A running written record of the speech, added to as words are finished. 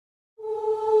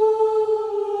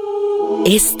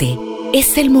Este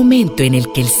es el momento en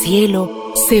el que el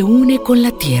cielo se une con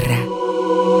la tierra.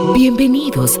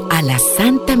 Bienvenidos a la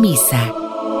Santa Misa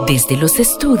desde los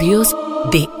estudios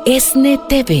de ESNE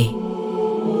TV.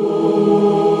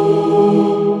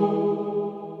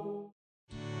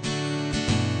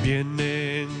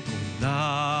 Vienen con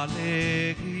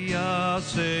alegría,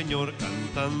 Señor,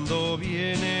 cantando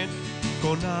vienen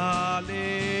con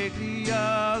alegría,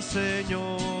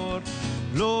 Señor.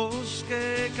 Los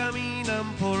que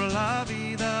caminan por la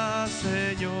vida,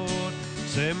 Señor,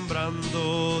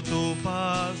 sembrando tu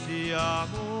paz y amor.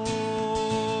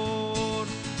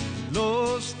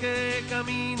 Los que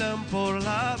caminan por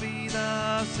la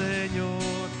vida, Señor,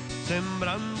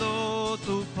 sembrando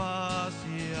tu paz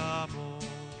y amor.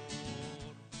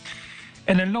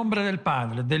 En el nombre del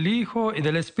Padre, del Hijo y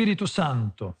del Espíritu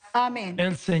Santo. Amén.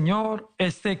 El Señor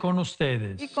esté con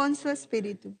ustedes. Y con su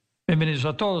espíritu. Bienvenidos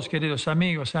a todos, queridos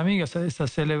amigos y amigas, a esta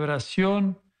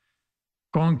celebración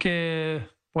con que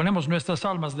ponemos nuestras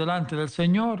almas delante del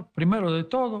Señor, primero de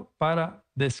todo, para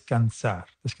descansar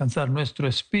nuestro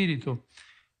espíritu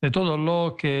de todo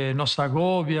lo que nos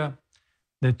agobia,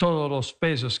 de todos los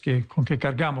pesos con que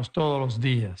cargamos todos los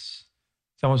días.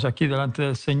 Estamos aquí delante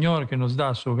del Señor que nos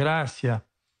da su gracia,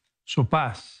 su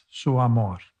paz, su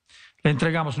amor. Le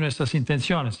entregamos nuestras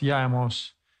intenciones. Ya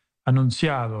hemos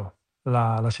anunciado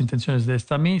las intenciones de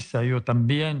esta misa. Yo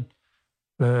también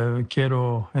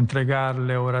quiero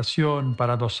entregarle oración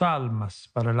para dos almas,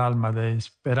 para el alma de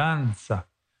Esperanza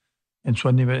en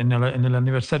el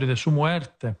aniversario de su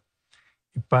muerte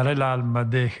y para el alma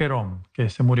de Jerón, que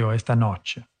se murió esta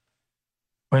noche.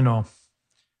 Bueno,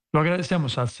 lo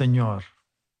agradecemos al Señor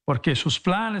porque sus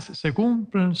planes se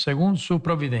cumplen según su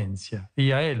providencia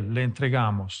y a Él le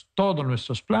entregamos todos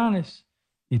nuestros planes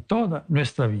y toda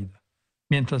nuestra vida,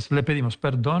 mientras le pedimos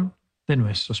perdón de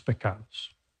nuestros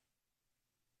pecados.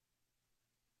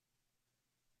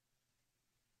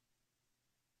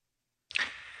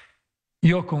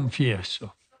 Yo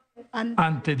confieso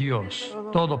ante Dios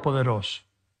Todopoderoso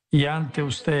y ante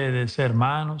ustedes,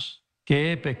 hermanos,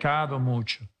 que he pecado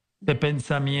mucho de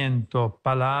pensamiento,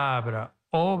 palabra,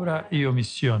 obra y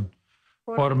omisión,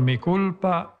 por mi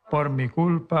culpa, por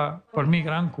mi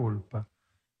gran culpa.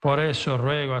 Por eso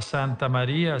ruego a Santa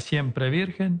María, siempre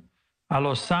Virgen, a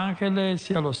los ángeles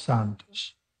y a los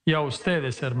santos, y a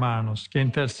ustedes, hermanos, que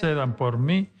intercedan por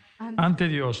mí ante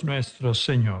Dios nuestro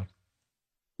Señor.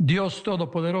 Dios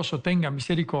Todopoderoso tenga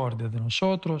misericordia de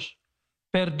nosotros,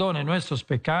 perdone nuestros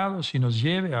pecados y nos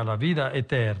lleve a la vida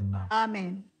eterna.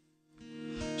 Amén.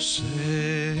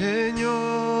 Señor,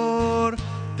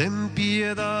 ten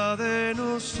piedad de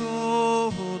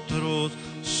nosotros.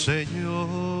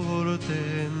 Señor,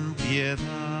 ten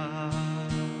piedad.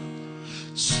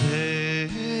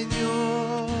 Señor,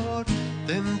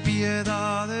 ten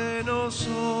piedad de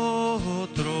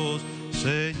nosotros.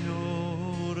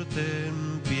 Señor,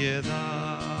 ten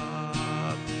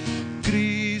piedad.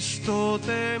 Cristo,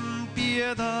 ten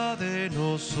piedad de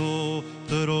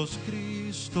nosotros.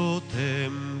 Cristo,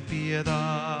 ten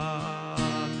piedad.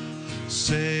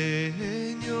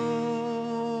 Señor,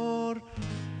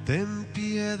 ten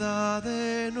piedad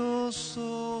de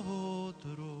nosotros.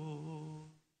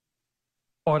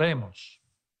 Oremos.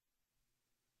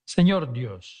 Señor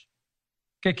Dios,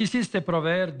 que quisiste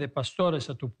proveer de pastores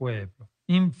a tu pueblo,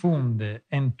 infunde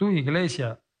en tu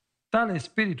iglesia tal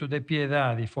espíritu de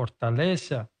piedad y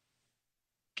fortaleza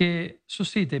que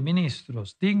suscite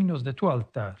ministros dignos de tu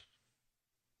altar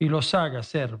y los haga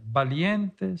ser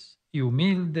valientes y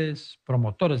humildes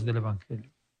promotores del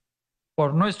Evangelio.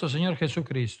 Por nuestro Señor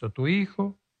Jesucristo, tu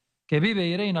Hijo, que vive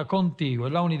y reina contigo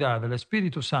en la unidad del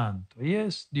Espíritu Santo y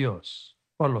es Dios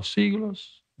por los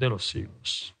siglos de los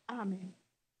siglos. Amén.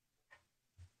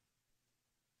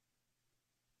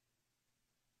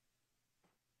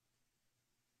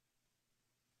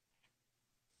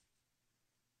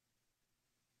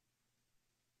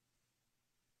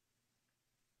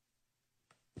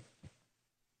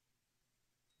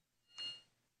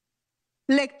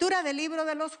 Lectura del libro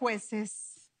de los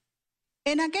jueces.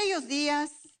 En aquellos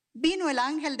días vino el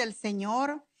ángel del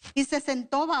Señor y se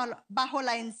sentó bajo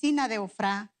la encina de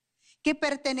Ofrá, que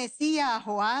pertenecía a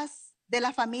Joás de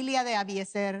la familia de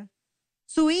Abiezer.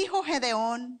 Su hijo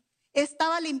Gedeón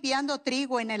estaba limpiando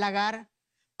trigo en el lagar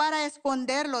para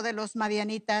esconderlo de los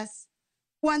madianitas,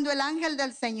 cuando el ángel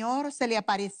del Señor se le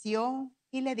apareció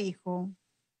y le dijo: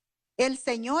 el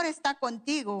Señor está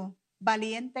contigo,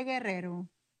 valiente guerrero.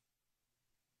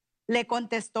 Le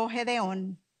contestó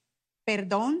Gedeón: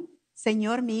 perdón,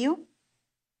 Señor mío,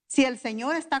 si el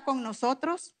Señor está con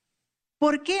nosotros,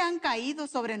 ¿por qué han caído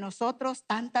sobre nosotros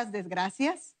tantas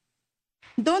desgracias?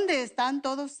 ¿Dónde están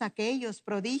todos aquellos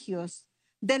prodigios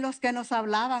de los que nos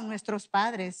hablaban nuestros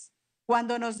padres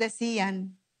cuando nos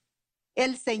decían,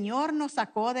 el Señor nos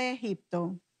sacó de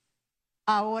Egipto?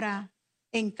 Ahora,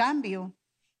 en cambio,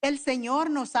 el Señor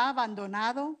nos ha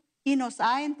abandonado y nos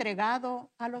ha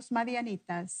entregado a los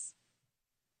madianitas.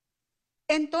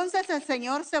 Entonces el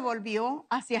Señor se volvió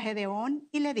hacia Gedeón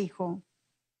y le dijo,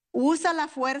 usa la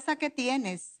fuerza que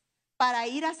tienes para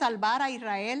ir a salvar a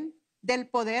Israel del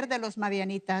poder de los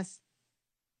madianitas.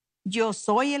 Yo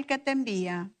soy el que te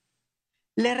envía.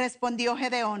 Le respondió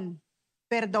Gedeón,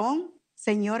 perdón,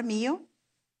 Señor mío,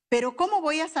 pero ¿cómo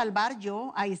voy a salvar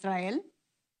yo a Israel?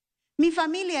 Mi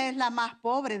familia es la más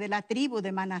pobre de la tribu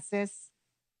de Manasés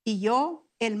y yo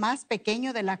el más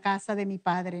pequeño de la casa de mi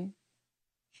padre.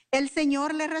 El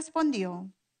Señor le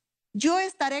respondió, yo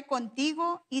estaré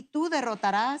contigo y tú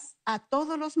derrotarás a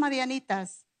todos los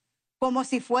madianitas como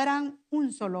si fueran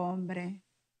un solo hombre.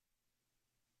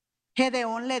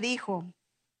 Gedeón le dijo,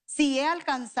 si he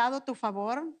alcanzado tu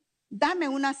favor, dame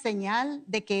una señal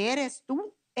de que eres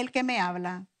tú el que me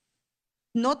habla.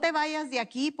 No te vayas de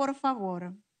aquí, por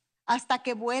favor, hasta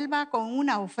que vuelva con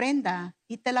una ofrenda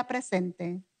y te la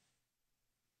presente.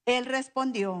 Él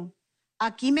respondió,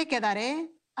 aquí me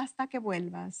quedaré hasta que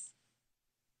vuelvas.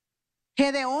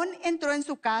 Gedeón entró en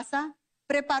su casa,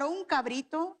 preparó un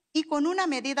cabrito y con una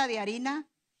medida de harina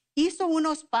hizo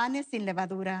unos panes sin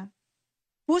levadura.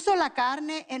 Puso la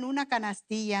carne en una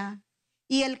canastilla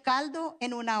y el caldo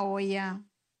en una olla.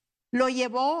 Lo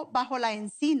llevó bajo la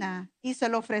encina y se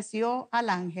lo ofreció al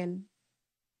ángel.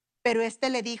 Pero éste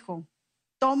le dijo,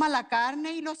 toma la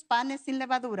carne y los panes sin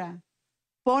levadura,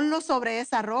 ponlo sobre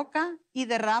esa roca y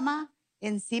derrama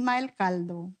encima el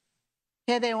caldo.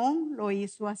 Gedeón lo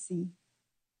hizo así.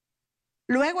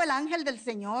 Luego el ángel del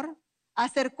Señor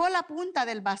acercó la punta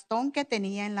del bastón que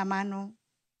tenía en la mano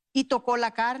y tocó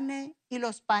la carne y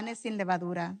los panes sin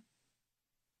levadura.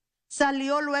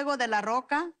 Salió fuego de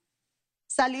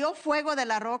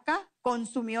la roca,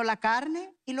 consumió la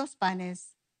carne y los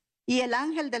panes, y el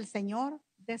ángel del Señor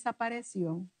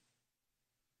desapareció.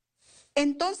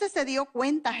 Entonces se dio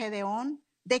cuenta Gedeón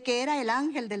de que era el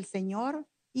ángel del Señor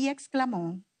y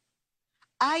exclamó,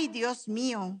 ¡ay, Dios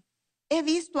mío! He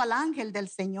visto al ángel del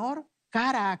Señor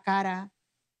cara a cara.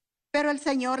 Pero el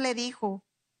Señor le dijo,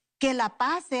 que la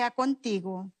paz sea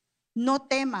contigo, no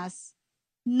temas,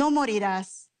 no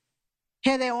morirás.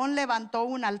 Gedeón levantó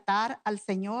un altar al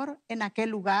Señor en aquel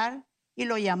lugar y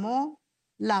lo llamó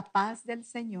la paz del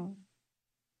Señor.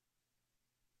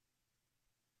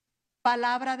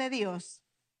 Palabra de Dios.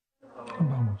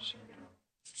 Vamos.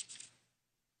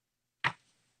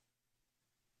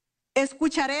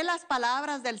 Escucharé las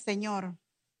palabras del Señor.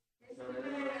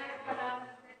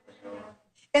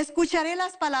 Escucharé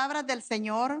las palabras del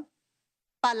Señor,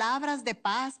 palabras de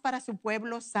paz para su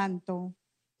pueblo santo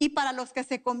y para los que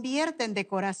se convierten de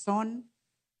corazón.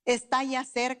 Está ya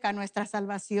cerca nuestra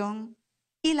salvación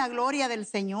y la gloria del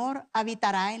Señor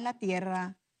habitará en la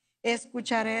tierra.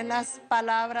 Escucharé las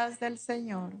palabras del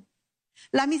Señor.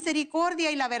 La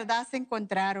misericordia y la verdad se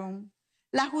encontraron.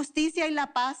 La justicia y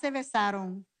la paz se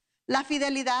besaron. La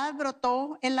fidelidad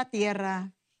brotó en la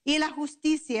tierra y la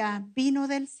justicia vino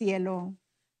del cielo.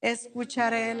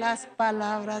 Escucharé las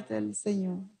palabras del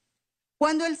Señor.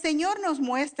 Cuando el Señor nos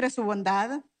muestre su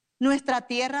bondad, nuestra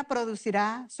tierra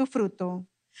producirá su fruto.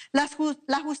 La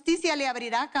justicia le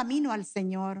abrirá camino al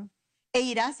Señor e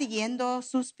irá siguiendo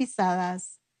sus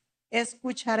pisadas.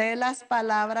 Escucharé las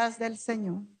palabras del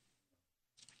Señor.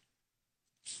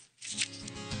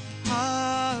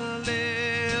 Aleluya,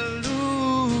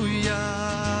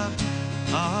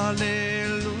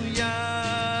 aleluya,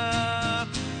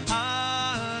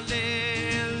 aleluya,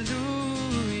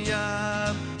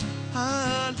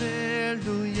 aleluya.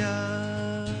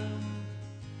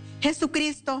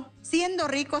 Jesucristo, siendo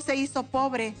rico, se hizo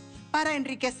pobre para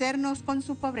enriquecernos con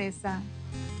su pobreza.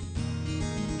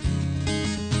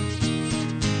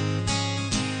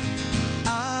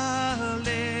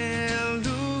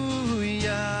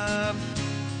 Aleluya,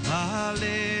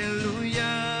 aleluya,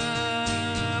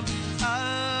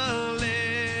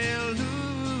 aleluya,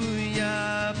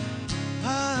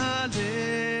 aleluya.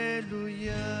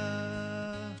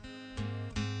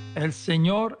 El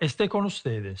Señor esté con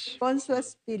ustedes. Con su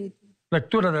espíritu.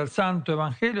 Lectura del Santo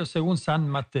Evangelio según San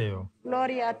Mateo.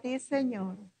 Gloria a ti,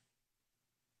 Señor.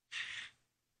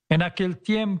 En aquel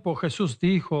tiempo Jesús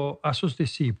dijo a sus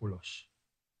discípulos,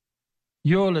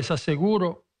 yo les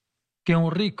aseguro que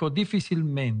un rico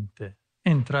difícilmente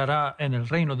entrará en el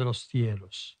reino de los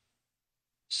cielos.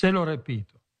 Se lo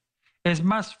repito, es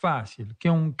más fácil que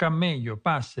un camello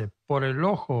pase por el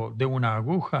ojo de una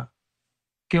aguja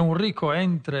que un rico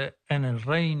entre en el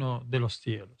reino de los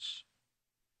cielos.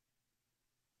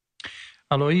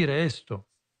 Al oír esto,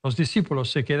 los discípulos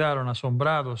se quedaron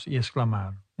asombrados y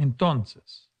exclamaron: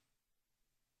 entonces,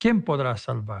 ¿quién podrá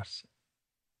salvarse?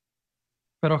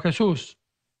 Pero Jesús,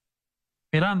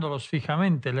 mirándolos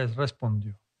fijamente, les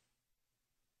respondió: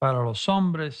 para los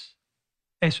hombres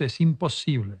eso es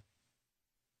imposible,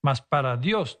 mas para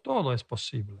Dios todo es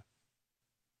posible.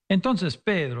 Entonces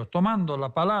Pedro, tomando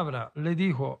la palabra, le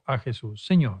dijo a Jesús: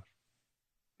 Señor,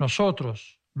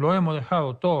 nosotros lo hemos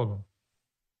dejado todo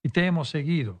y te hemos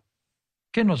seguido.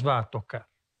 ¿Qué nos va a tocar?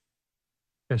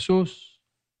 Jesús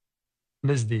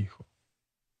les dijo: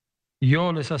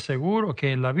 yo les aseguro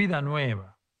que en la vida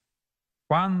nueva,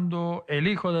 cuando el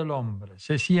Hijo del Hombre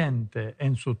se siente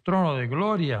en su trono de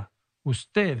gloria,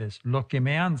 ustedes, los que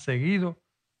me han seguido,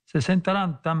 se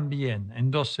sentarán también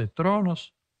en 12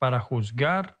 tronos para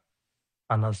juzgar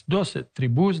a las 12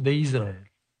 tribus de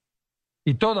Israel.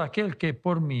 Y todo aquel que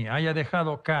por mí haya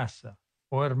dejado casa,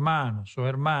 o hermanos, o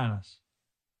hermanas,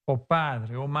 o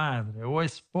padre, o madre, o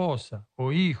esposa,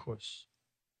 o hijos,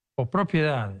 o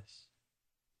propiedades,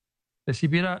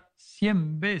 recibirá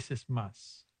 100 veces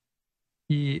más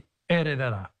y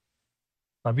heredará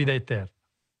la vida eterna.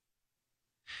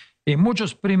 Y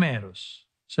muchos primeros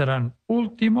serán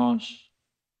últimos,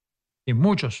 y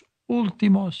muchos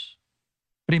últimos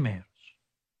primeros.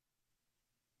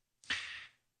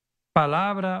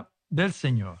 Palabra del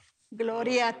Señor.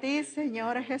 Gloria a ti,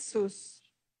 Señor Jesús.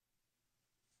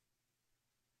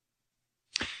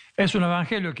 Es un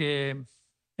evangelio que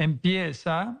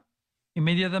empieza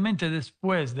inmediatamente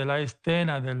después de la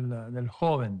escena del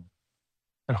joven,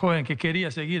 el joven que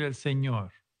quería seguir al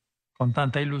Señor con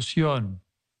tanta ilusión,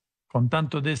 con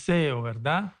tanto deseo,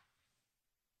 ¿verdad?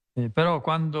 Pero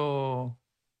cuando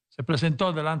se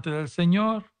presentó delante del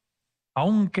Señor,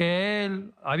 aunque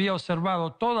él había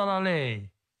observado toda la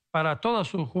ley para toda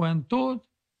su juventud,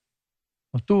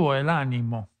 no tuvo el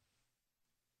ánimo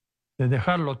de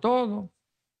dejarlo todo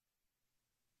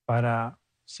para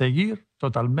seguir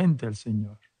totalmente al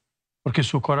Señor, porque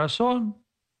su corazón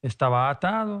estaba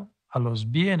atado a los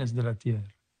bienes de la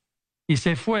tierra. Y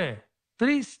se fue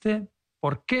triste.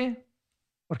 ¿Por qué?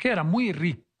 Porque era muy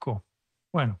rico.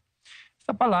 Bueno,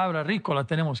 esta palabra rico la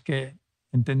tenemos que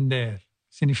entender.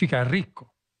 Significa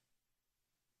rico.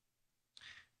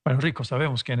 Bueno, rico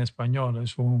sabemos que en español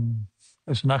es un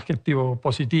adjetivo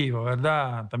positivo,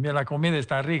 ¿verdad? También la comida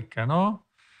está rica, ¿no?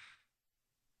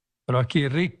 Pero aquí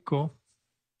rico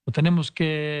lo tenemos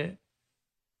que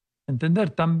entender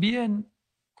también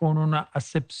con una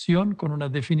acepción, con una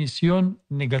definición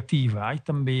negativa. Hay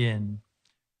también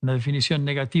una definición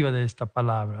negativa de esta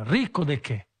palabra. ¿Rico de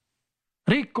qué?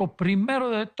 Rico primero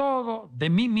de todo de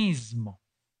mí mismo.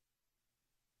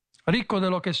 Rico de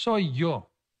lo que soy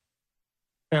yo.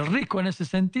 El rico en ese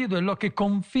sentido es lo que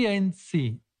confía en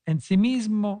sí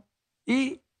mismo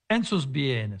y en sus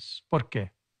bienes. ¿Por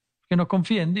qué? Porque no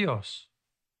confía en Dios.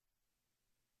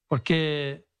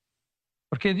 Porque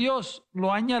Dios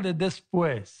lo añade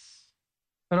después.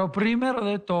 Pero primero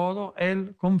de todo,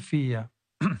 él confía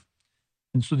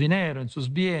en su dinero, en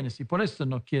sus bienes, y por eso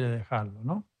no quiere dejarlo,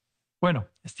 ¿no? Bueno,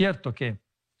 es cierto que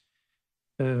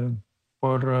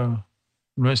por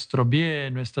nuestro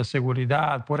bien, nuestra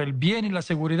seguridad, por el bien y la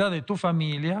seguridad de tu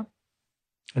familia,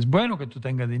 es bueno que tú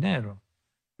tengas dinero.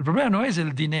 El problema no es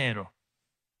el dinero.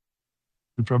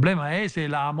 El problema es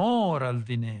el amor al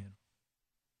dinero.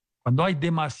 Cuando hay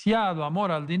demasiado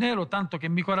amor al dinero, tanto que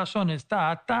mi corazón está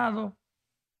atado,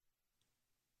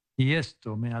 y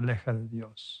esto me aleja de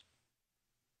Dios.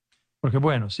 Porque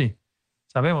bueno, sí,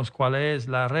 sabemos cuál es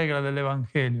la regla del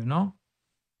Evangelio, ¿no?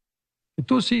 Que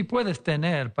tú sí puedes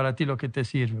tener para ti lo que te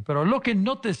sirve, pero lo que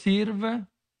no te sirve,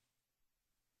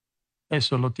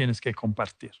 eso lo tienes que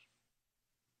compartir.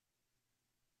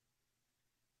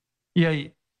 Y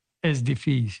ahí es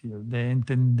difícil de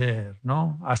entender,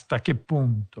 ¿no? ¿Hasta qué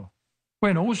punto?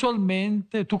 Bueno,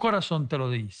 usualmente tu corazón te lo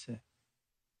dice.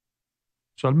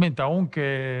 Usualmente,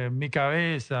 aunque mi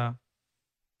cabeza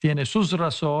tiene sus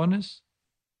razones,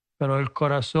 pero el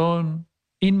corazón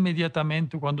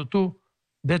inmediatamente, cuando tú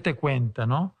date cuenta,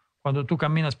 ¿no? Cuando tú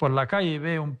caminas por la calle y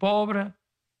ves a un pobre,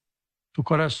 tu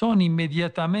corazón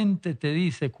inmediatamente te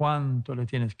dice cuánto le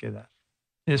tienes que dar.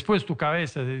 Y después tu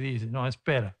cabeza te dice: no,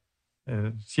 espera,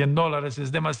 $100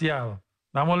 es demasiado,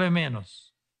 dámosle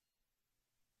menos.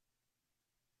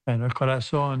 Bueno, el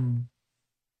corazón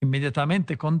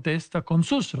inmediatamente contesta con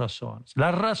sus razones,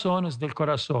 las razones del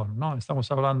corazón, ¿no?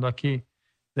 Estamos hablando aquí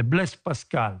de Blaise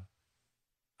Pascal.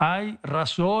 Hay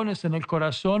razones en el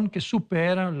corazón que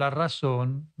superan las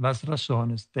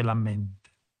razones de la mente.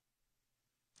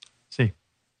 Sí,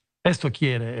 Esto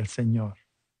quiere el Señor.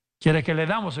 Quiere que le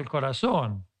damos el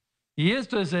corazón. Y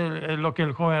esto es lo que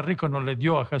el joven rico no le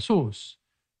dio a Jesús.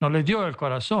 No le dio el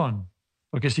corazón.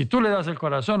 Porque si tú le das el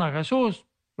corazón a Jesús,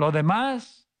 lo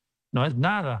demás no es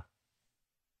nada.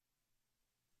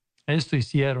 Esto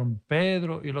hicieron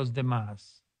Pedro y los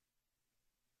demás.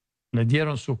 Le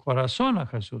dieron su corazón a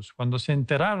Jesús. Cuando se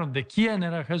enteraron de quién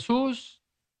era Jesús,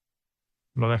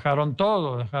 lo dejaron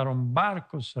todo. Dejaron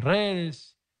barcos,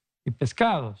 redes y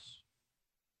pescados.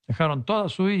 Dejaron toda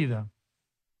su vida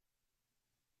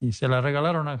y se la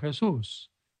regalaron a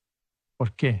Jesús.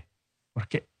 ¿Por qué?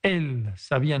 Porque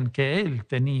sabían que Él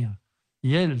tenía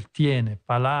y Él tiene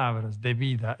palabras de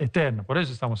vida eterna. Por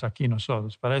eso estamos aquí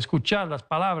nosotros, para escuchar las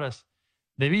palabras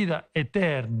de vida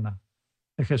eterna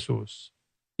de Jesús.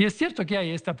 Y es cierto que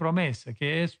hay esta promesa,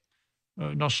 que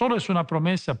no solo es una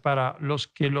promesa para los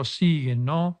que lo siguen,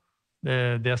 ¿no?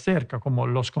 De acerca, como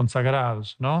los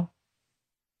consagrados, ¿no?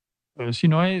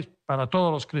 Sino es para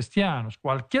todos los cristianos.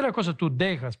 Cualquier cosa tú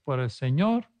dejas por el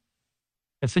Señor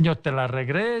te la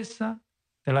regresa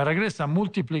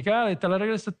multiplicada y te la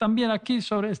regresa también aquí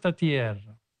sobre esta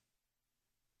tierra.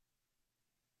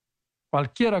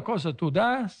 Cualquier cosa tú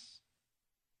das,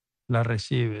 la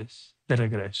recibes de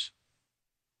regreso.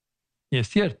 Y es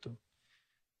cierto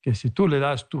que si tú le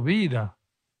das tu vida,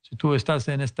 si tú estás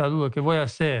en esta duda, ¿qué voy a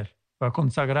hacer? Voy a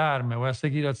consagrarme, voy a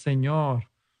seguir al Señor,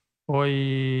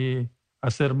 voy a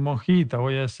ser monjita,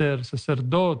 voy a ser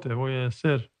sacerdote, voy a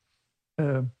ser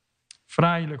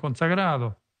fraile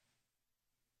consagrado.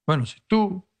 Bueno, si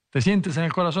tú te sientes en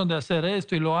el corazón de hacer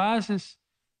esto y lo haces,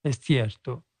 es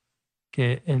cierto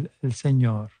que el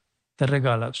Señor te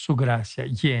regala su gracia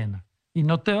llena y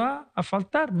no te va a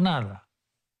faltar nada.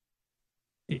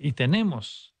 Y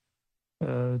tenemos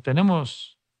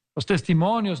los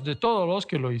testimonios de todos los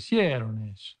que lo hicieron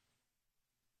eso.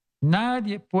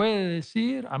 Nadie puede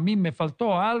decir, a mí me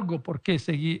faltó algo porque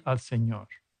seguí al Señor.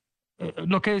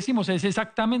 Lo que decimos es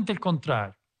exactamente el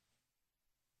contrario.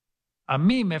 A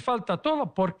mí me falta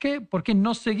todo. ¿Por qué? Porque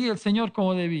no seguí al Señor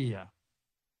como debía.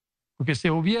 Porque si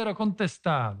hubiera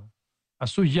contestado a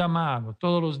su llamado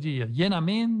todos los días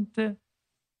llenamente,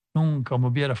 nunca me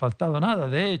hubiera faltado nada.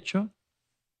 De hecho,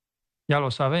 ya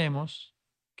lo sabemos,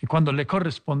 que cuando le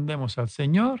correspondemos al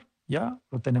Señor, ya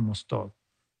lo tenemos todo.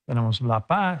 Tenemos la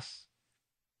paz,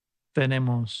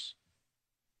 tenemos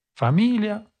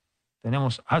familia,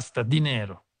 tenemos hasta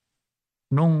dinero.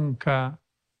 Nunca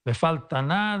le falta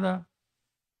nada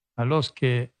a los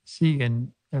que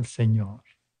siguen el Señor.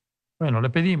 Bueno, le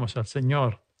pedimos al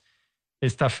Señor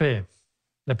esta fe,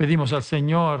 le pedimos al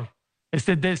Señor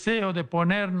este deseo de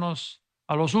ponernos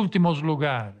a los últimos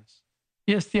lugares.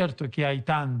 Y es cierto que hay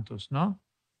tantos, ¿no?,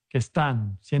 que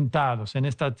están sentados en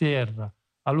esta tierra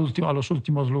a los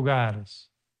últimos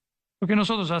lugares. Porque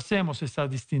nosotros hacemos esta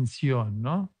distinción,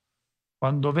 ¿no?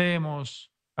 Cuando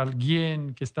vemos a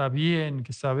alguien que está bien,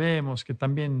 que sabemos que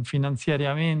también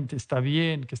financieramente está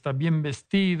bien, que está bien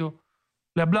vestido,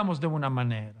 le hablamos de una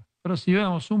manera. Pero si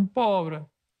vemos un pobre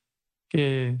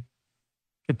que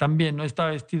también no está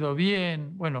vestido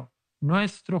bien, bueno,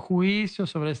 nuestro juicio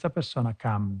sobre esta persona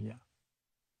cambia.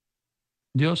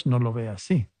 Dios no lo ve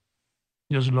así.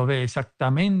 Dios lo ve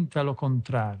exactamente a lo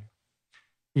contrario.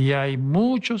 Y hay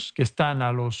muchos que están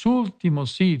a los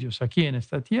últimos sitios aquí en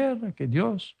esta tierra que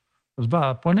Dios los va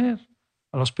a poner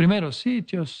a los primeros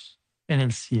sitios en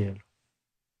el cielo.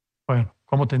 Bueno,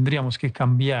 ¿cómo tendríamos que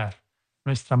cambiar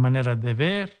nuestra manera de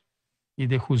ver y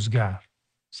de juzgar?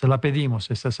 Se la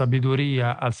pedimos, esa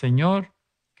sabiduría al Señor,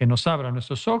 que nos abra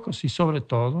nuestros ojos y sobre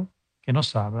todo que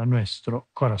nos abra nuestro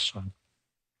corazón.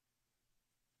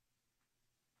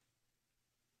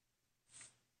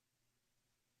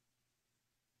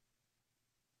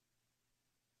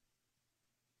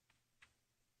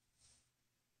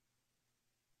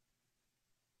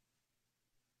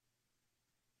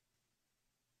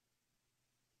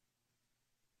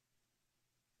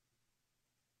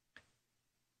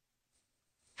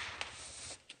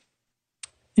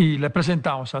 Y le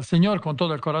presentamos al Señor con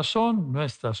todo el corazón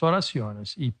nuestras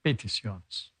oraciones y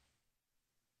peticiones.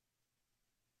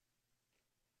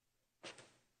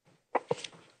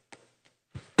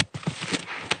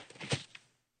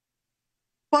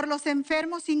 Por los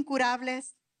enfermos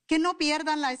incurables, que no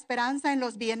pierdan la esperanza en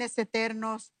los bienes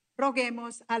eternos,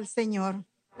 roguemos al Señor.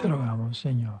 Te rogamos,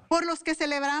 Señor. Por los que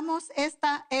celebramos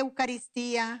esta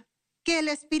Eucaristía, que el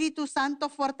Espíritu Santo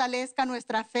fortalezca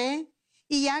nuestra fe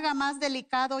y haga más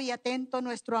delicado y atento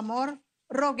nuestro amor,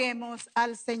 roguemos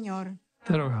al Señor.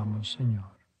 Te rogamos,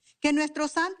 Señor. Que nuestro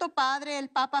Santo Padre, el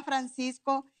Papa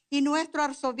Francisco, y nuestro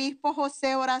Arzobispo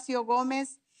José Horacio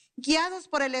Gómez, guiados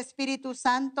por el Espíritu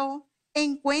Santo,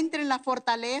 encuentren la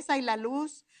fortaleza y la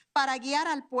luz para guiar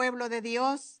al pueblo de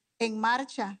Dios en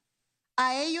marcha.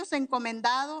 A ellos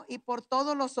encomendado y por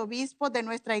todos los obispos de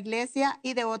nuestra iglesia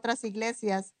y de otras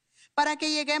iglesias, para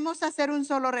que lleguemos a ser un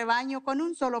solo rebaño con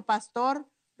un solo pastor,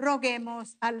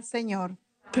 roguemos al Señor.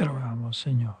 Te rogamos,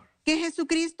 Señor. Que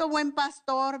Jesucristo, buen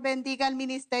pastor, bendiga el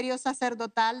ministerio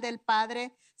sacerdotal del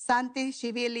Padre Santi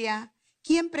Scivilia,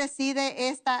 quien preside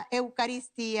esta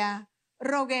Eucaristía.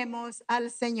 Roguemos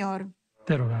al Señor.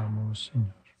 Te rogamos,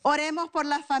 Señor. Oremos por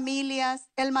las familias,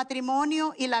 el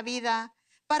matrimonio y la vida,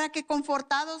 para que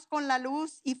confortados con la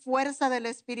luz y fuerza del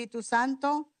Espíritu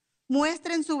Santo,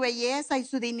 muestren su belleza y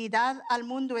su dignidad al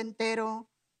mundo entero.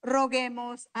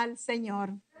 Roguemos al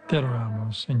Señor. Te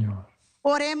rogamos, Señor.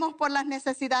 Oremos por las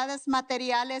necesidades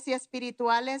materiales y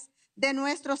espirituales de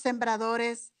nuestros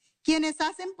sembradores, quienes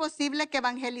hacen posible que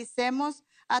evangelicemos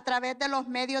a través de los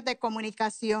medios de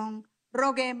comunicación.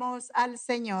 Roguemos al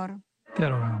Señor. Te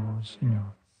rogamos,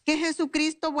 Señor. Que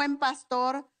Jesucristo, buen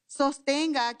pastor,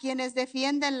 sostenga a quienes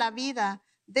defienden la vida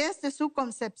desde su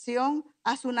concepción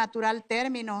a su natural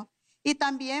término, y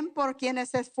también por quienes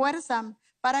se esfuerzan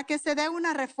para que se dé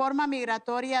una reforma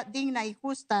migratoria digna y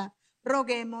justa.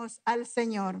 Roguemos al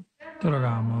Señor. Te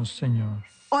rogamos, Señor.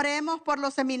 Oremos por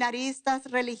los seminaristas,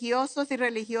 religiosos y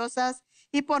religiosas,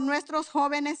 y por nuestros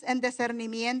jóvenes en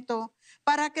discernimiento,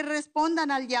 para que respondan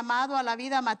al llamado a la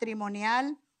vida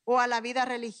matrimonial, o a la vida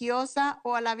religiosa,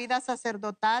 o a la vida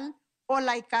sacerdotal, o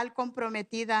laical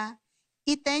comprometida,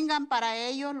 y tengan para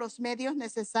ello los medios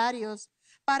necesarios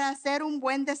para hacer un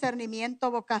buen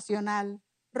discernimiento vocacional.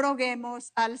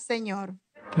 Roguemos al Señor.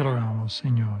 Te rogamos,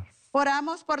 Señor.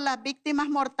 Oramos por las víctimas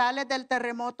mortales del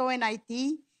terremoto en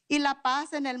Haití y la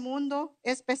paz en el mundo,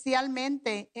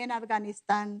 especialmente en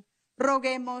Afganistán.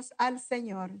 Roguemos al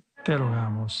Señor. Te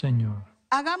rogamos, Señor.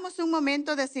 Hagamos un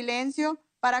momento de silencio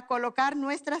para colocar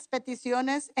nuestras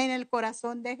peticiones en el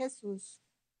corazón de Jesús.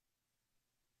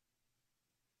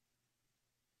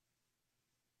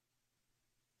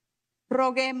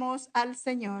 Roguemos al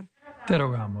Señor. Te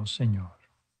rogamos, Señor.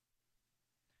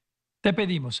 Te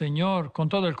pedimos, Señor, con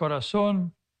todo el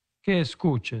corazón, que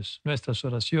escuches nuestras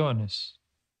oraciones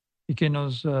y que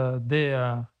nos dé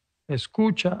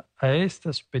escucha a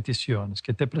estas peticiones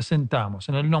que te presentamos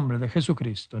en el nombre de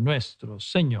Jesucristo, nuestro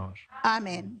Señor.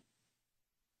 Amén.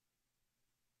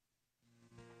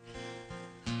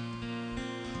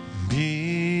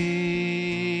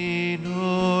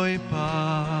 Vino y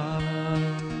paz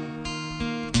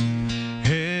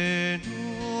en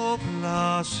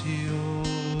oblación,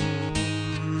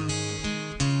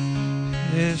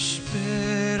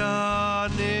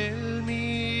 esperan el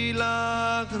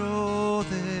milagro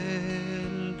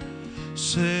del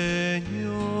Señor.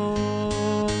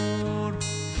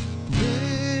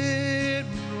 De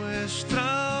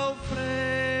nuestra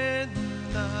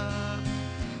ofrenda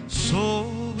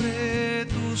sobre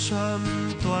tu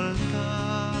santo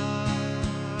altar,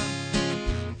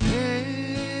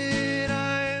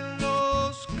 era en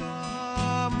los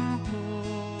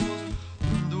campos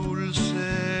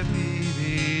dulce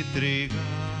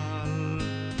vitrigal,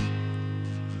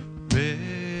 pero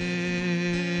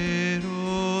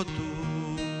tú,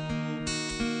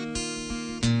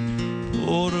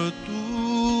 por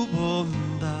tu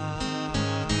bondad,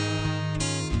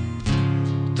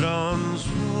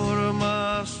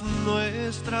 transformas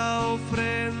nuestra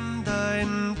ofrenda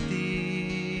en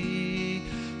ti,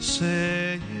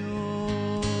 Señor.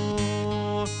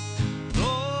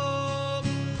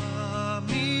 Toma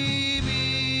mi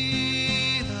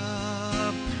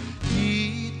vida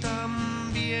y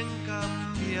también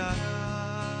cambiará.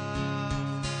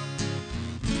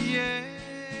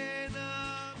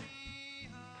 Llena mi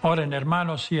Oren,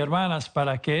 hermanos y hermanas,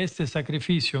 para que este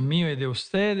sacrificio mío y de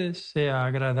ustedes sea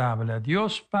agradable a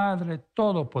Dios Padre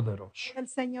Todopoderoso. El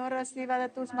Señor reciba de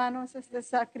tus manos este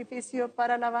sacrificio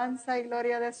para alabanza y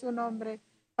gloria de su nombre,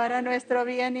 para nuestro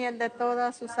bien y el de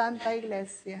toda su santa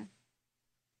iglesia.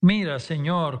 Mira,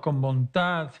 Señor, con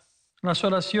bondad las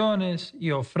oraciones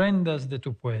y ofrendas de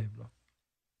tu pueblo,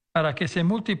 para que se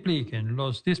multipliquen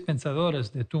los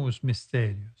dispensadores de tus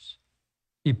misterios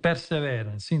y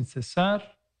perseveren sin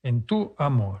cesar en tu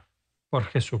amor. Por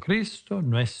Jesucristo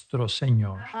nuestro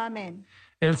Señor. Amén.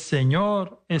 El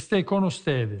Señor esté con Y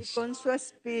ustedes. con su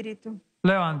espíritu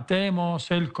Levantemos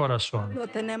el corazón. lo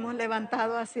tenemos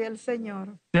levantado hacia el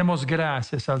Señor. Demos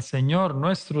gracias al Señor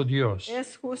nuestro Dios.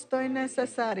 Es justo y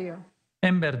necesario.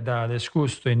 En verdad es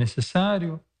justo y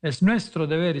necesario. Es nuestro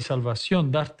deber y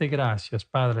salvación darte gracias,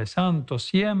 Padre Santo,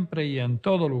 siempre y en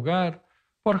todo lugar,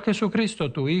 por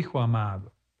Jesucristo tu Hijo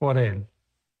amado. Por Él,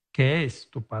 que es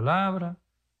tu palabra,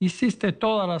 hiciste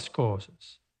todas las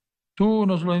cosas. tú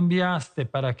nos lo enviaste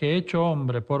para que, hecho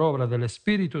hombre por obra del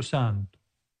Espíritu Santo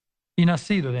y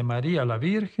nacido de María la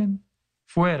Virgen,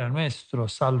 fuera nuestro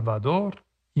Salvador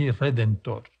y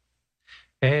Redentor.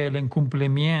 El en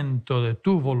cumplimiento de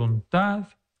tu voluntad,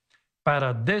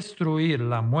 para destruir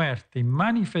la muerte y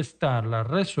manifestar la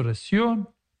resurrección,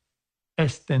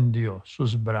 extendió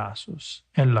sus brazos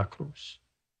en la cruz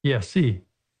y así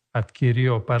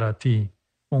adquirió para ti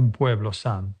un pueblo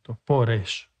santo. Por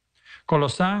eso, con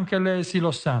los ángeles y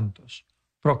los santos,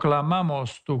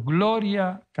 proclamamos tu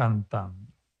gloria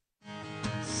cantando.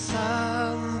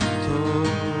 Santo,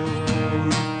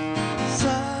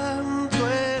 santo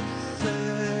es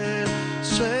el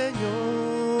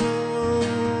Señor,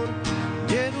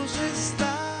 llenos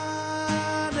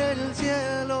están el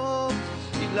cielo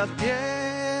y la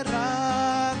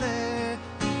tierra de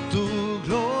tu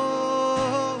gloria.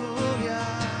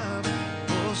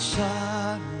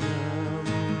 Hosana,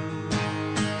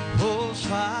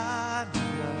 Hosana,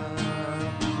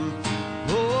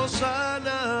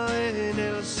 Hosana en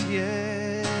el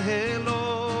cielo.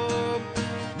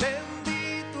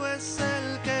 Bendito es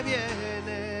el que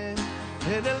viene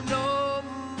en el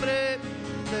nombre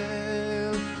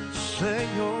del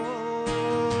Señor.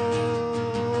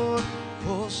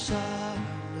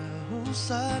 Hosana,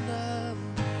 Hosana,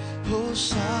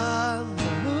 Hosana,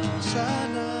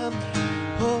 Hosana,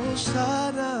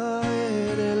 Hosana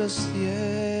en el cielo.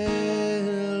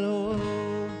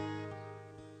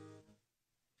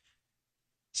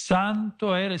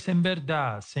 Santo eres en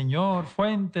verdad, Señor,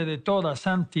 fuente de toda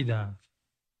santidad.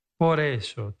 Por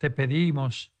eso te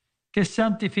pedimos que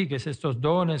santifiques estos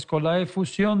dones con la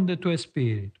efusión de tu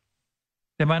Espíritu,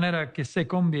 de manera que se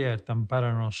conviertan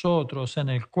para nosotros en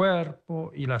el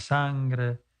cuerpo y la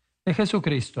sangre de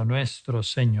Jesucristo nuestro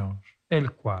Señor,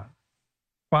 el cual,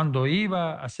 cuando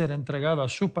iba a ser entregado a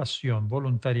su pasión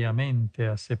voluntariamente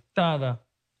aceptada,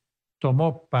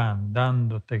 tomó pan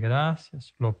dándote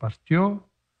gracias, lo partió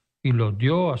y lo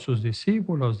dio a sus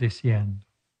discípulos diciendo: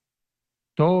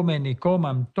 tomen y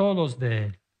coman todos de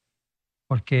él,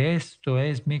 porque esto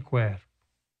es mi cuerpo,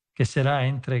 que será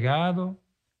entregado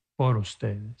por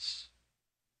ustedes.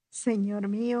 Señor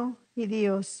mío y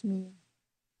Dios mío.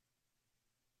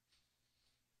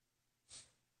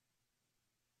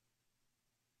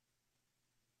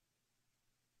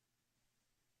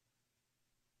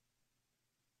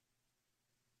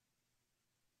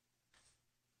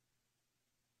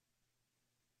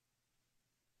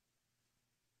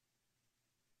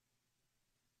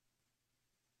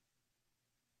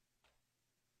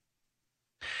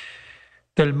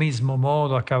 Del mismo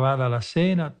modo, acabada la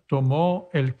cena, tomó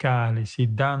el cáliz y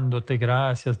dándote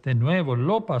gracias de nuevo,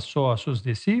 lo pasó a sus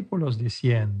discípulos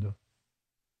diciendo: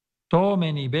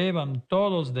 tomen y beban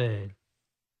todos de él,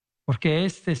 porque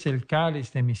este es el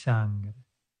cáliz de mi sangre,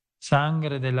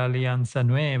 sangre de la alianza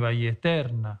nueva y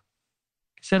eterna,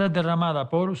 que será derramada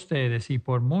por ustedes y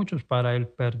por muchos para el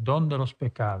perdón de los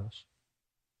pecados.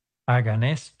 Hagan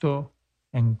esto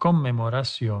en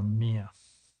conmemoración mía.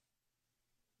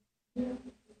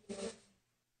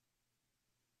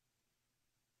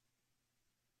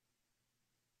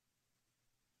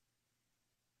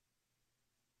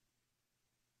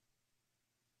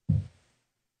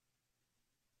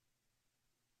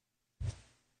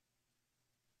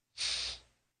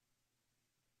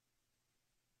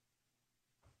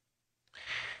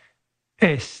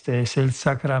 Este es el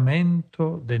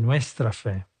sacramento de nuestra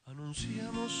fe.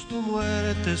 Anunciamos tu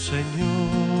muerte,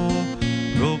 Señor,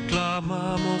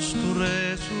 proclamamos tu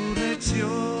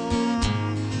resurrección.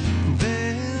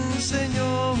 Ven,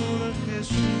 Señor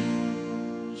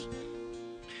Jesús.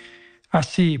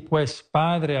 Así pues,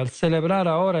 Padre, al celebrar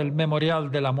ahora el memorial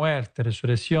de la muerte y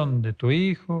resurrección de tu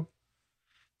Hijo,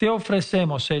 te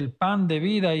ofrecemos el pan de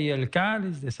vida y el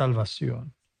cáliz de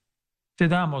salvación. Te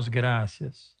damos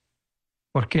gracias,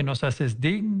 porque nos haces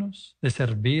dignos de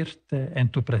servirte en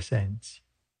tu presencia.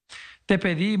 Te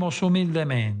pedimos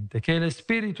humildemente que el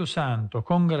Espíritu Santo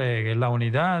congregue en la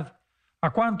unidad a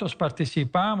cuantos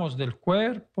participamos del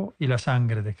cuerpo y la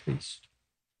sangre de Cristo.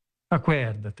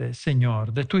 Acuérdate,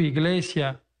 Señor, de tu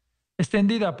Iglesia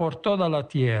extendida por toda la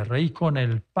tierra y con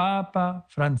el Papa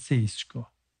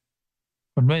Francisco,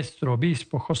 con nuestro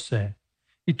Obispo José,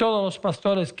 y todos los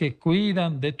pastores que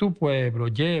cuidan de tu pueblo,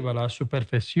 llévala a su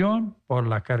perfección por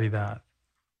la caridad.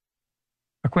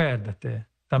 Acuérdate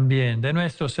también de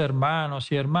nuestros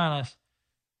hermanos y hermanas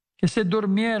que se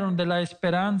durmieron de la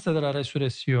esperanza de la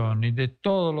resurrección y de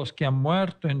todos los que han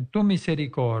muerto en tu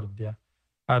misericordia.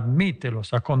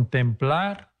 Admítelos a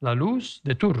contemplar la luz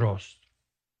de tu rostro.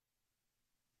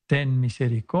 Ten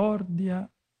misericordia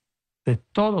de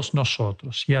todos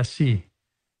nosotros y así,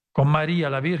 con María,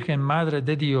 la Virgen Madre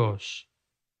de Dios,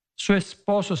 su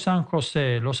esposo San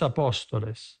José, los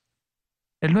apóstoles,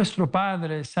 el nuestro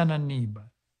Padre San Aníbal,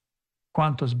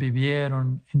 cuantos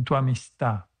vivieron en tu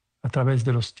amistad a través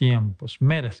de los tiempos,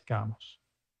 merezcamos,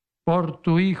 por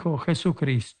tu Hijo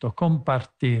Jesucristo,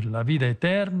 compartir la vida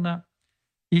eterna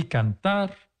y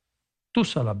cantar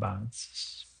tus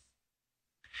alabanzas.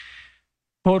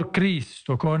 Por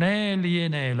Cristo, con Él y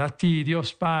en Él, a ti,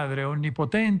 Dios Padre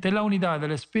Omnipotente, la unidad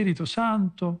del Espíritu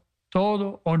Santo,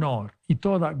 todo honor y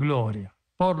toda gloria,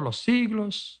 por los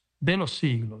siglos de los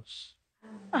siglos.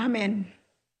 Amén.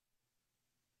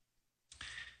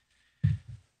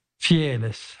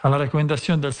 Fieles a la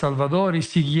recomendación del Salvador y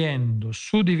siguiendo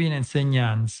su divina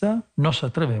enseñanza, nos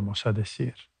atrevemos a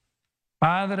decir: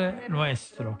 Padre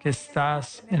nuestro que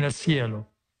estás en el cielo,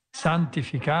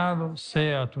 santificado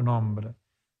sea tu nombre.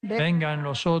 Venga a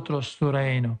nosotros tu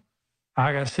reino.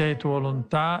 Hágase tu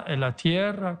voluntad en la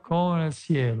tierra como en el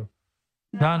cielo.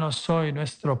 Danos hoy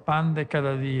nuestro pan de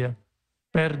cada día.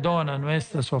 Perdona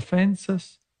nuestras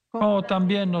ofensas, como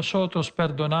también nosotros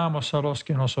perdonamos a los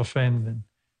que nos ofenden.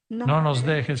 No nos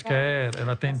dejes caer en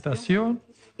la tentación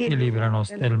y líbranos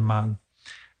del mal.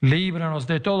 Líbranos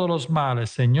de todos los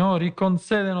males, Señor, y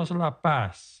concédenos la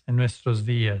paz en nuestros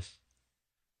días,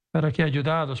 para que,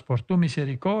 ayudados por tu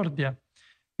misericordia,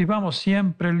 vivamos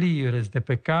siempre libres de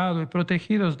pecado y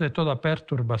protegidos de toda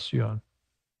perturbación,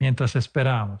 mientras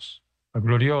esperamos la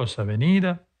gloriosa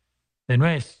venida de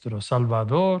nuestro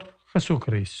Salvador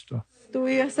Jesucristo.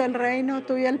 Tuyo es el reino,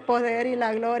 tuyo el poder y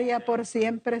la gloria por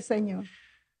siempre, Señor.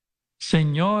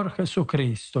 Señor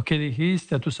Jesucristo, que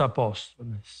dijiste a tus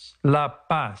apóstoles: la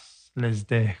paz les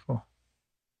dejo,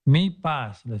 mi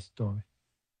paz les doy.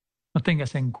 No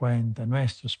tengas en cuenta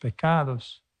nuestros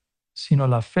pecados, sino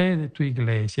la fe de tu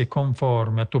iglesia, y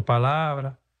conforme a tu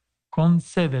palabra,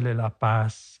 concédele la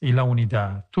paz y la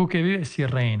unidad, tú que vives y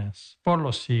reinas por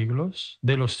los siglos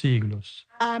de los siglos.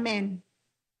 Amén.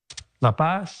 La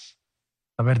paz,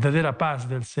 la verdadera paz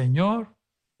del Señor,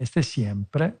 esté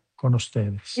siempre con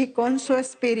ustedes. Y con su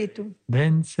espíritu.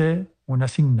 Dense una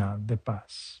señal de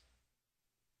paz.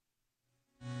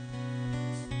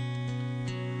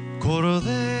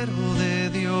 Cordero de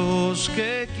Dios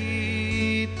que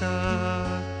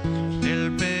quita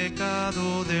el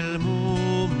pecado del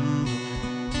mundo,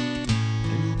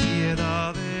 ten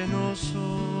piedad de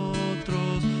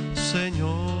nosotros,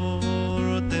 Señor,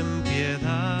 ten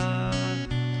piedad.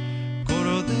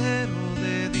 Cordero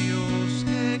de Dios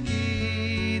que quitas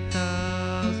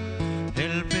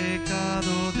el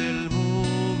pecado del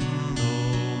mundo,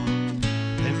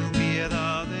 ten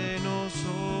piedad de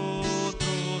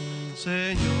nosotros,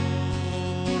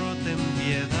 Señor, ten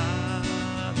piedad.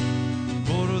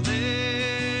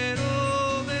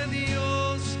 Cordero de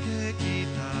Dios que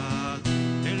quitas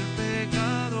el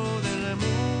pecado del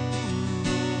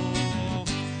mundo,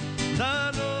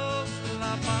 danos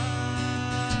la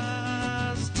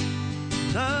paz,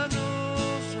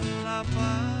 danos la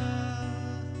paz.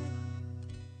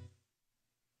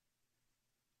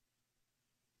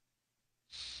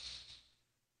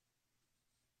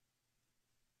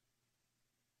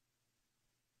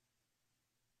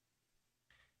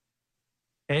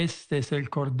 Este es el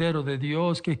Cordero de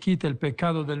Dios que quita el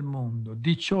pecado del mundo.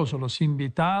 Dichosos los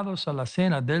invitados a la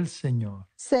cena del Señor.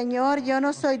 Señor, yo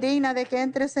no soy digna de que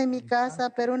entres en mi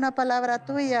casa, pero una palabra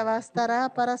tuya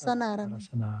bastará para sanarme. Para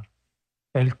sanar.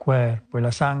 El cuerpo y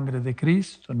la sangre de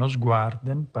Cristo nos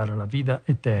guarden para la vida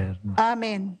eterna.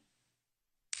 Amén.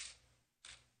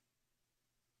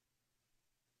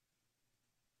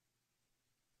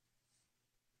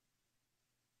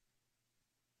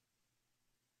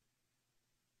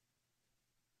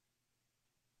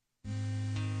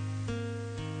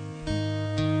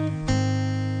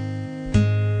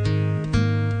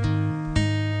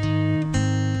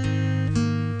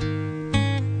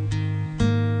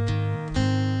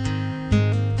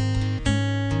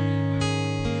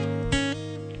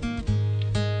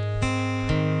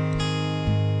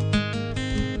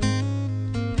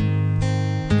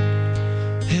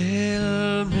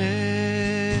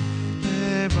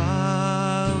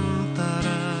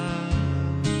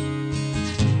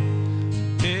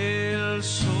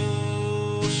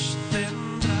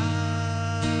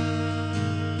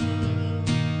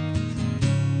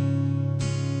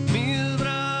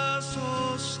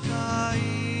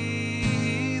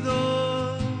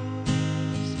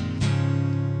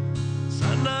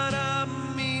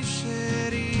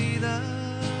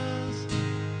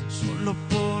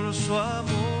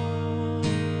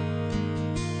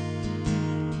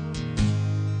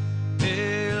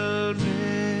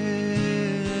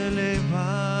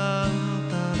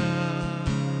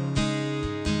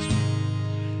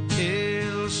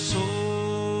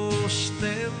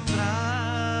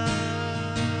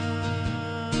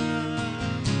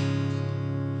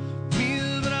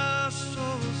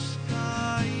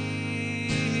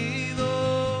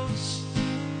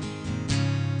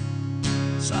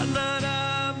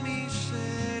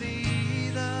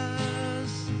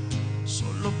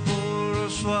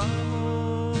 su amor.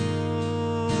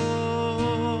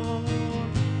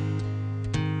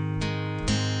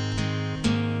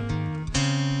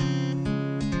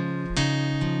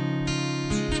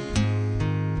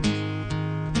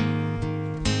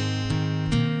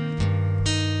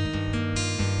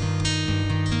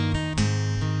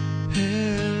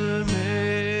 Él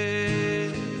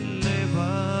me levantará,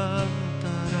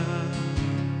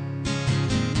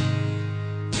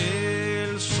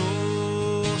 Él sostendrá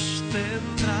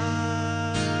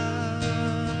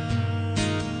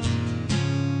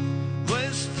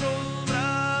nuestros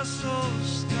brazos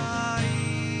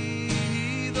caídos,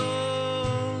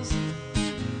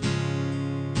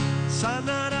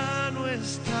 sanará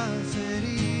nuestras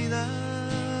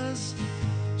heridas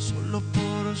solo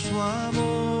por su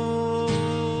amor.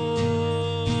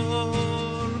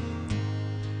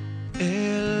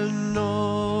 Él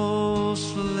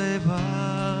nos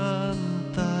levantará,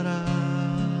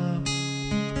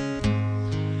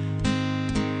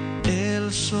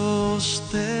 Él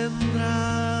sostendrá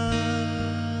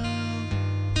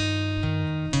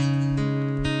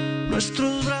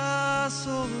nuestros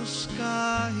brazos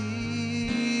caídos,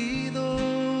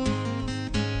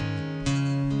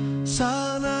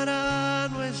 sanará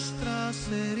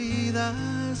nuestras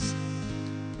heridas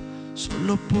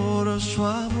solo por su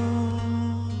amor.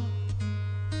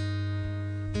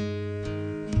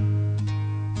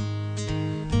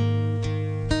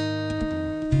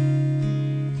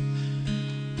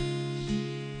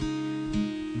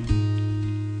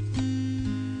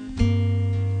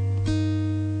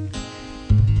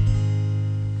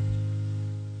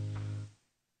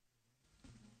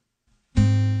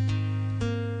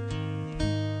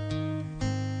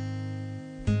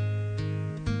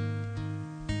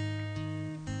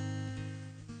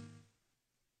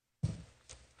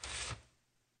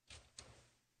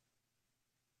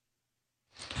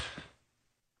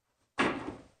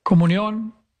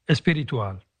 Comunión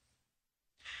espiritual.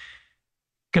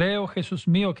 Creo, Jesús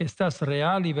mío, que estás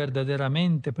real y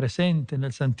verdaderamente presente en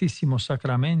el Santísimo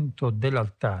Sacramento del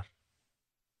altar.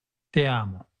 Te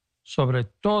amo sobre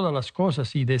todas las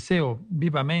cosas y deseo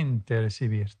vivamente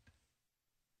recibirte,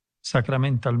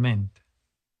 sacramentalmente,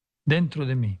 dentro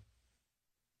de mí.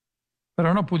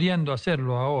 Pero no pudiendo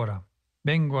hacerlo ahora,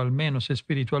 vengo al menos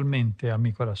espiritualmente a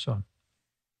mi corazón.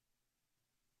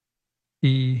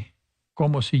 Y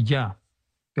como si ya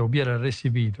te hubiera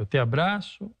recibido, te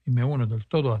abrazo y me uno del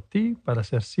todo a ti para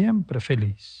ser siempre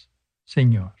feliz.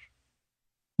 Señor,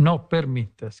 no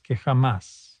permitas que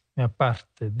jamás me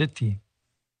aparte de ti.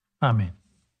 Amén.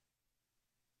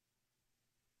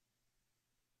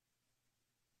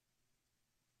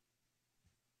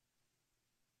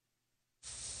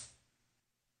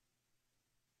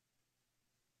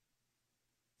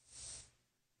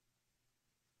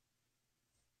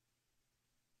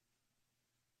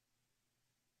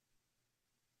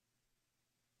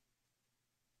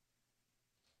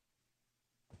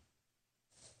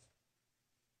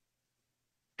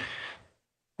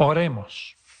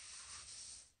 Oremos.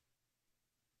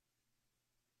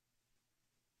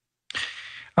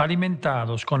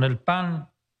 Alimentados con el pan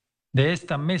de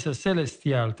esta mesa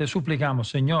celestial, te suplicamos,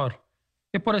 Señor,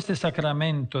 que por este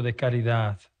sacramento de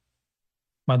caridad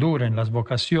maduren las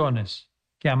vocaciones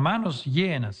que a manos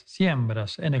llenas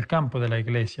siembras en el campo de la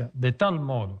Iglesia, de tal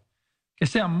modo que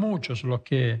sean muchos los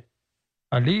que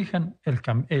elijan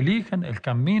el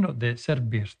camino de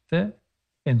servirte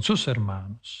en sus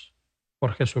hermanos.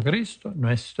 Por Jesucristo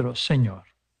nuestro Señor.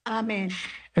 Amén.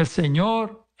 El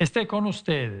Señor esté con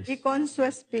ustedes. Y con su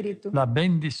espíritu. La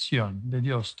bendición de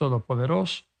Dios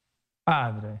Todopoderoso,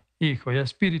 Padre, Hijo y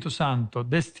Espíritu Santo,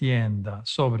 descienda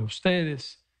sobre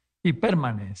ustedes y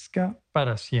permanezca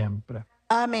para siempre.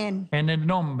 Amén. En el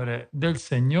nombre del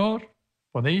Señor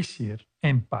podéis ir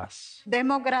en paz.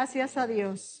 Demos gracias a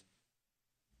Dios.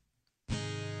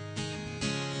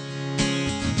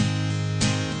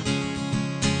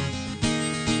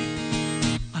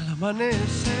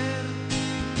 Amanecer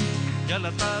y al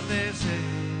atardecer,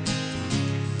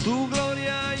 tu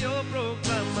gloria yo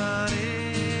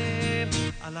proclamaré.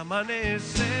 Al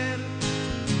amanecer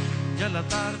y al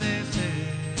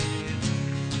atardecer,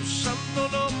 tu santo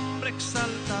nombre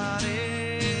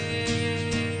exaltaré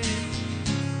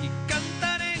y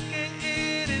cantaré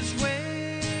que eres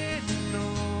bueno,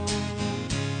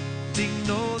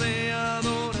 digno de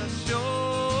adoración.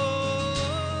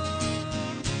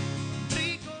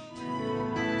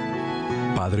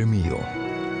 Padre mío,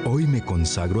 hoy me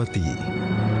consagro a ti,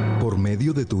 por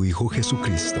medio de tu Hijo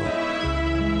Jesucristo.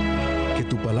 Que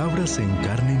tu palabra se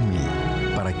encarne en mí,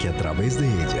 para que a través de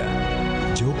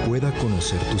ella yo pueda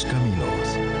conocer tus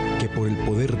caminos, que por el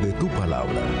poder de tu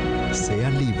palabra sea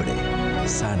libre,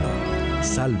 sano,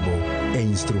 salvo e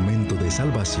instrumento de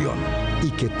salvación,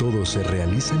 y que todo se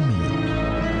realice en mí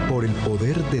por el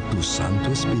poder de tu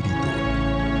Santo Espíritu.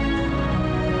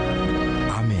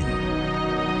 Amén.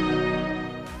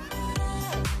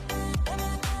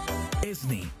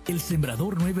 ESNE, el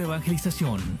Sembrador Nueva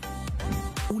Evangelización.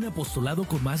 Un apostolado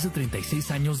con más de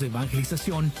 36 años de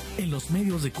evangelización en los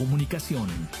medios de comunicación,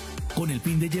 con el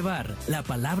fin de llevar la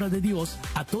palabra de Dios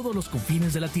a todos los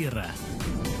confines de la tierra.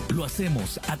 Lo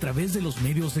hacemos a través de los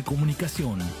medios de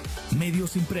comunicación,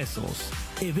 medios impresos,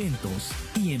 eventos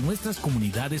y en nuestras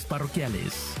comunidades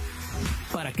parroquiales.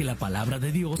 Para que la palabra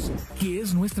de Dios, que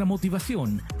es nuestra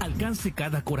motivación, alcance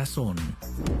cada corazón.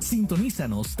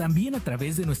 Sintonízanos también a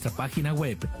través de nuestra página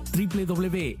web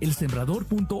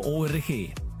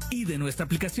www.elsembrador.org y de nuestra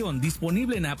aplicación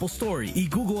disponible en Apple Store y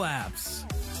Google Apps.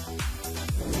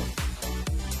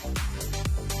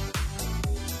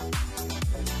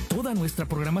 Toda nuestra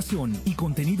programación y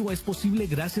contenido es posible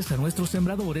gracias a nuestros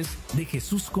sembradores de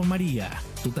Jesús con María.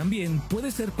 Tú también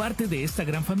puedes ser parte de esta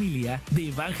gran familia de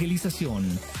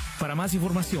evangelización. Para más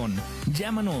información,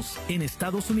 llámanos en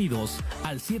Estados Unidos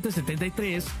al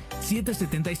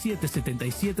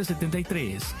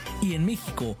 773-777-7773 y en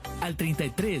México al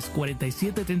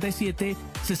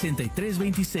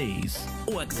 33-4737-6326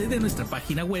 o accede a nuestra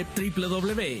página web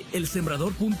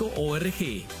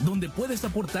www.elsembrador.org, donde puedes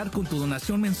aportar con tu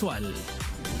donación mensual.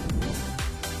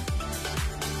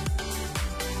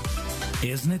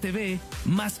 ESNE TV,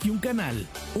 más que un canal,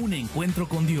 un encuentro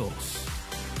con Dios.